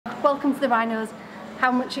Welcome to the Rhinos.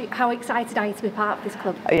 How excited are you to be part of this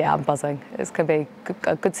club? Yeah, I'm buzzing. It's going to be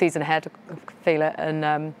a good season ahead. I can feel it, and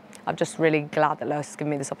I'm just really glad that Lewis has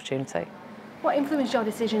given me this opportunity. What influenced your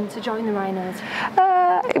decision to join the Rhinos?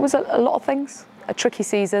 It was a lot of things. A tricky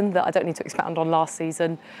season that I don't need to expound on last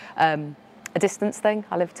season. A distance thing.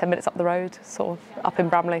 I live 10 minutes up the road, sort of up in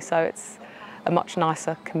Bramley, so it's a much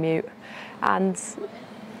nicer commute. And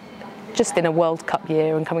just in a World Cup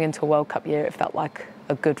year and coming into a World Cup year, it felt like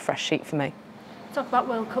a good fresh sheet for me. Talk about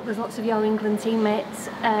World Cup, there's lots of your England teammates,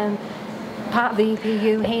 part of the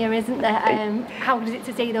EPU here, isn't there? How good is it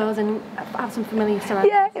to see those and have some familiar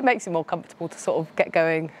surroundings? Yeah, it makes it more comfortable to sort of get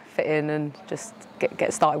going, fit in and just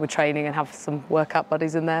get started with training and have some workout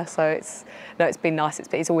buddies in there. So it's been nice.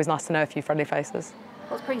 It's always nice to know a few friendly faces.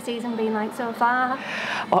 What's pre-season been like so far?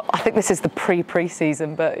 Well, I think this is the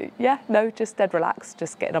pre-season, but yeah, no, just dead relaxed,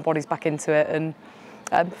 just getting our bodies back into it and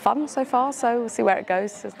fun so far, so we'll see where it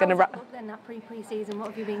goes. It's going to wrap. Then that pre-season, what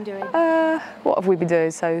have you been doing? What have we been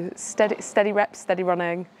doing? So steady reps, steady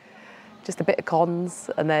running, just a bit of cons,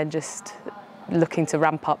 and then just looking to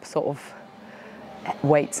ramp up sort of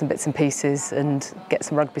weights and bits and pieces and get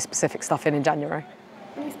some rugby-specific stuff in January.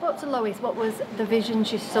 When you spoke to Lois, what was the vision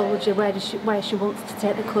she sold you? Where she wants to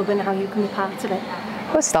take the club and how you can be part of it?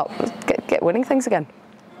 We'll get winning things again.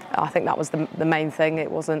 I think that was the main thing.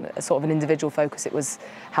 It wasn't a sort of an individual focus. It was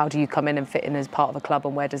how do you come in and fit in as part of a club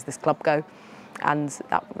and where does this club go? And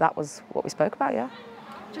that was what we spoke about, yeah.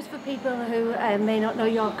 Just for people who may not know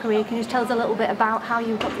your career, can you just tell us a little bit about how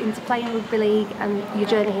you got into playing rugby league and your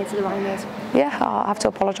journey here to the Rhinos? Yeah, I have to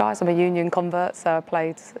apologise. I'm a union convert, so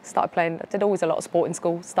I did always a lot of sport in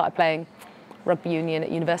school. Started playing rugby union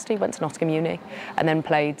at university, went to Nottingham Uni, and then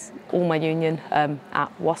played all my union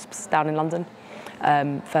at Wasps down in London.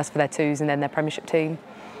 First for their twos and then their Premiership team.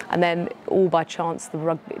 And then all by chance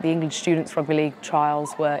the England Students Rugby League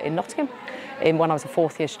trials were in Nottingham when I was a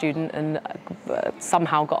fourth year student, and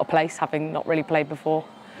somehow got a place having not really played before.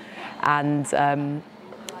 And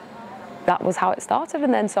that was how it started,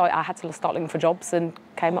 and then so I had to start looking for jobs and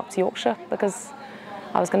came up to Yorkshire because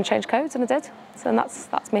I was going to change codes, and I did. So and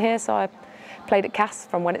that's me here. So I played at Cass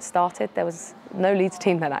from when it started. There was no Leeds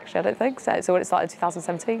team then, actually, I don't think. So when it started in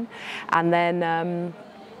 2017. And then,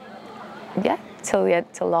 yeah,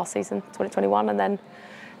 till last season, 2021. And then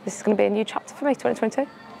this is going to be a new chapter for me, 2022.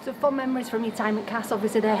 So fond memories from your time at Cass,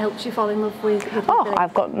 obviously they helped you fall in love with Oh,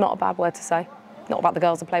 I've got not a bad word to say. Not about the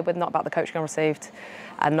girls I played with, not about the coaching I received,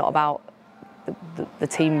 and not about the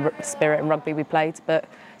team spirit and rugby we played. But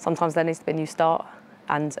sometimes there needs to be a new start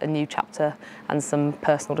and a new chapter and some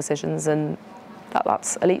personal decisions, and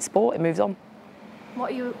that's elite sport, it moves on.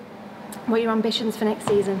 What are your ambitions for next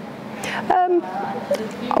season?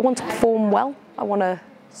 I want to perform well. I want to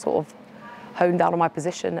sort of hone down on my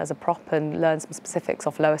position as a prop and learn some specifics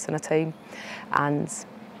off Lois and her team and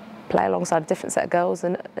play alongside a different set of girls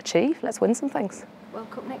and achieve. Let's win some things.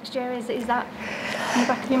 World Cup next year, is that in the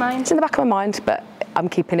back of your mind? It's in the back of my mind, but I'm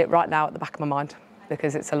keeping it right now at the back of my mind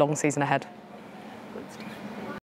because it's a long season ahead.